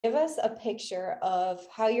Give us a picture of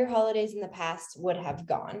how your holidays in the past would have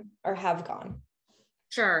gone or have gone.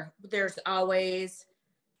 Sure. There's always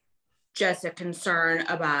just a concern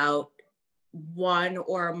about one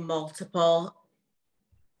or multiple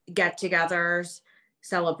get-togethers,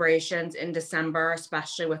 celebrations in December,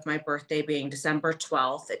 especially with my birthday being December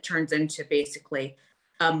 12th. It turns into basically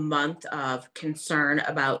a month of concern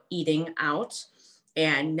about eating out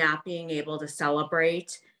and not being able to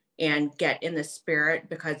celebrate and get in the spirit,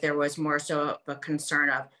 because there was more so of a concern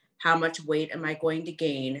of how much weight am I going to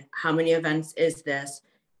gain? How many events is this?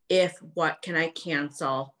 If what can I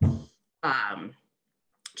cancel?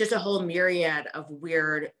 Just a whole myriad of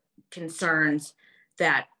weird concerns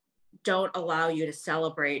that don't allow you to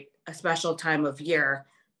celebrate a special time of year.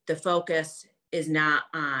 The focus is not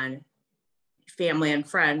on family and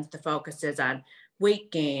friends. The focus is on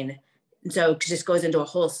weight gain. And so it just goes into a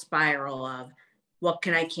whole spiral of what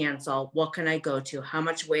can I cancel? What can I go to? How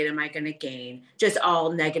much weight am I going to gain? Just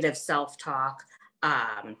all negative self-talk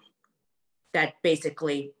that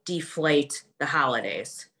basically deflate the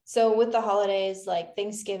holidays. So with the holidays like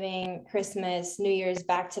Thanksgiving, Christmas, New Year's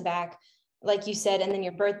back to back, like you said, and then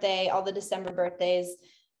your birthday, all the December birthdays,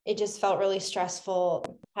 it just felt really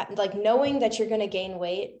stressful. Like knowing that you're going to gain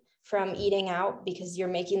weight from eating out because you're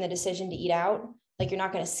making the decision to eat out, like you're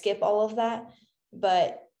not going to skip all of that.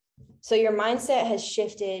 But so your mindset has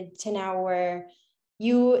shifted to now where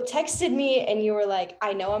you texted me and you were like,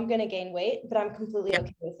 I know I'm going to gain weight, but I'm completely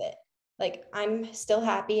okay with it. Like, I'm still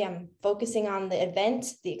happy. I'm focusing on the event,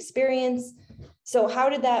 the experience. So how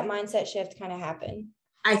did that mindset shift kind of happen?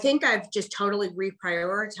 I think I've just totally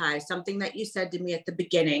reprioritized something that you said to me at the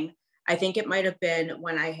beginning. I think it might have been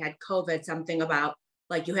when I had COVID, something about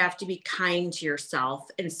like, you have to be kind to yourself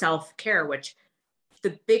and self-care, which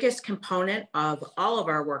the biggest component of all of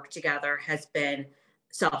our work together has been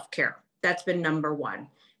self-care. That's been number one.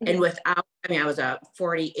 Mm-hmm. And without, I mean, I was a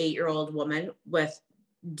 48-year-old woman with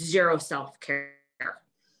zero self-care,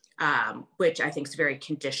 which I think is very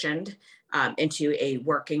conditioned into a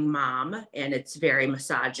working mom, and it's very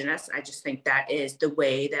misogynist. I just think that is the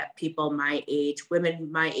way that people my age,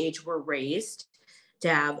 women my age, were raised, to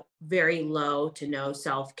have very low to no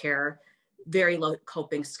self-care, very low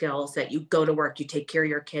coping skills, that you go to work, you take care of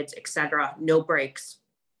your kids, etc., no breaks,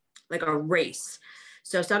 like a race.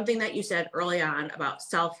 So something that you said early on about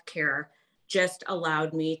self-care just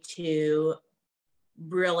allowed me to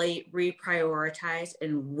really reprioritize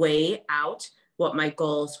and weigh out what my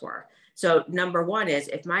goals were. So number one is,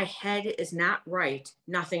 if my head is not right,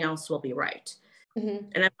 nothing else will be right. Mm-hmm.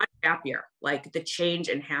 And I'm much happier. Like, the change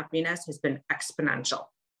in happiness has been exponential.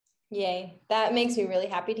 Yay. That makes me really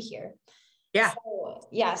happy to hear. Yeah.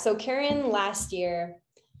 So Karen last year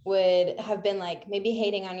would have been like maybe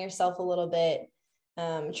hating on yourself a little bit,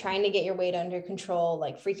 trying to get your weight under control,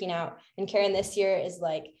 like freaking out. And Karen this year is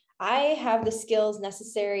like, I have the skills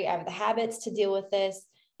necessary. I have the habits to deal with this.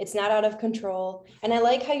 It's not out of control. And I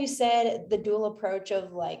like how you said the dual approach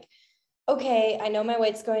of like, okay, I know my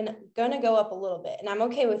weight's going to go up a little bit and I'm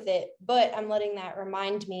okay with it, but I'm letting that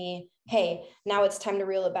remind me, hey, now it's time to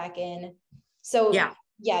reel it back in. So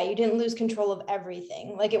yeah, you didn't lose control of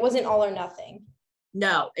everything. Like, it wasn't all or nothing.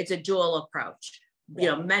 No, it's a dual approach. Yeah.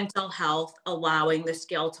 You know, mental health, allowing the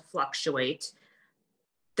scale to fluctuate,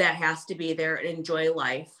 that has to be there and enjoy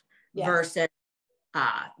life. Yes. Versus,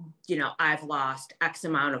 you know, I've lost X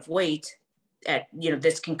amount of weight,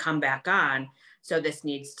 this can come back on. So this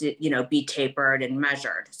needs to, be tapered and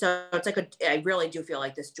measured. So it's like I really do feel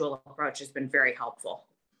like this dual approach has been very helpful.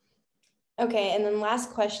 Okay. And then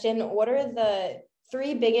last question, what are the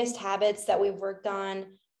 3 biggest habits that we've worked on,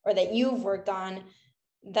 or that you've worked on,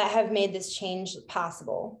 that have made this change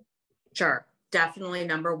possible? Sure. Definitely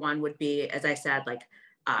number 1 would be, as I said, like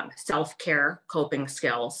self-care, coping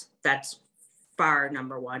skills. That's far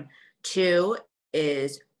number 1. 2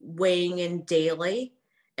 is weighing in daily,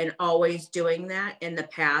 and always doing that. In the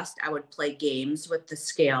past, I would play games with the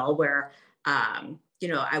scale where,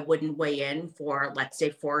 I wouldn't weigh in for, let's say,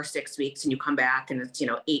 4 or 6 weeks, and you come back and it's,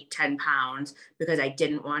 8-10 pounds, because I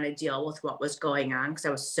didn't want to deal with what was going on, because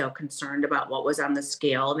I was so concerned about what was on the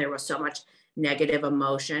scale. And there was so much negative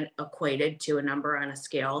emotion equated to a number on a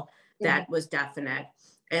scale. That was definite.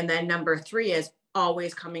 And then number 3 is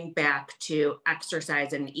always coming back to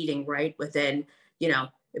exercise and eating right within,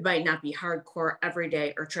 it might not be hardcore every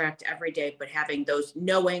day or tracked every day, but having those,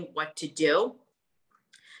 knowing what to do.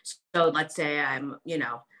 So let's say I'm,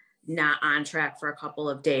 not on track for a couple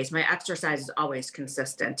of days. My exercise is always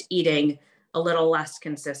consistent, eating a little less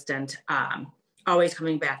consistent, always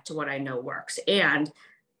coming back to what I know works. And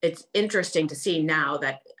it's interesting to see now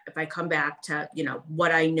that if I come back to,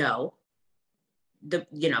 what I know,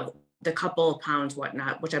 the couple of pounds,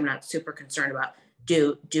 whatnot, which I'm not super concerned about,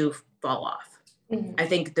 do fall off. Mm-hmm. I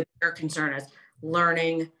think the bigger concern is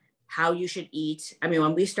learning how you should eat. I mean,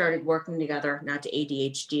 when we started working together, not to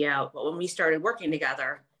ADHD out, but when we started working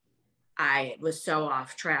together, I was so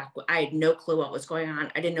off track. I had no clue what was going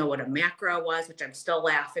on. I didn't know what a macro was, which I'm still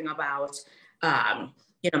laughing about.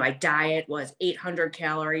 My diet was 800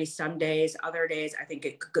 calories some days, other days, I think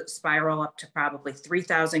it could spiral up to probably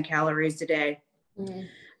 3,000 calories a day. Mm-hmm.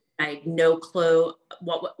 I had no clue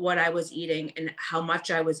what I was eating and how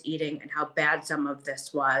much I was eating and how bad some of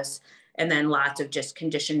this was. And then lots of just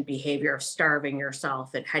conditioned behavior of starving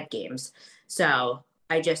yourself and head games. So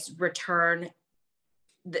I just return.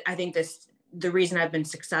 I think the reason I've been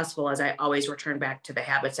successful is I always return back to the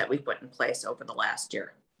habits that we put in place over the last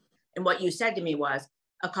year. And what you said to me was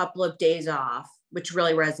a couple of days off, which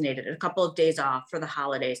really resonated. A couple of days off for the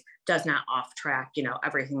holidays does not off track,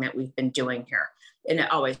 everything that we've been doing here. And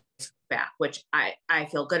it always back, which I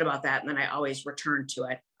feel good about that. And then I always return to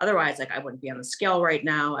it. Otherwise, like I wouldn't be on the scale right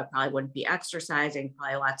now. I probably wouldn't be exercising,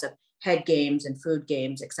 probably lots of head games and food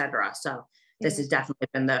games, etc. So this has definitely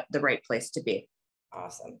been the right place to be.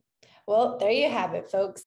 Awesome. Well, there you have it, folks.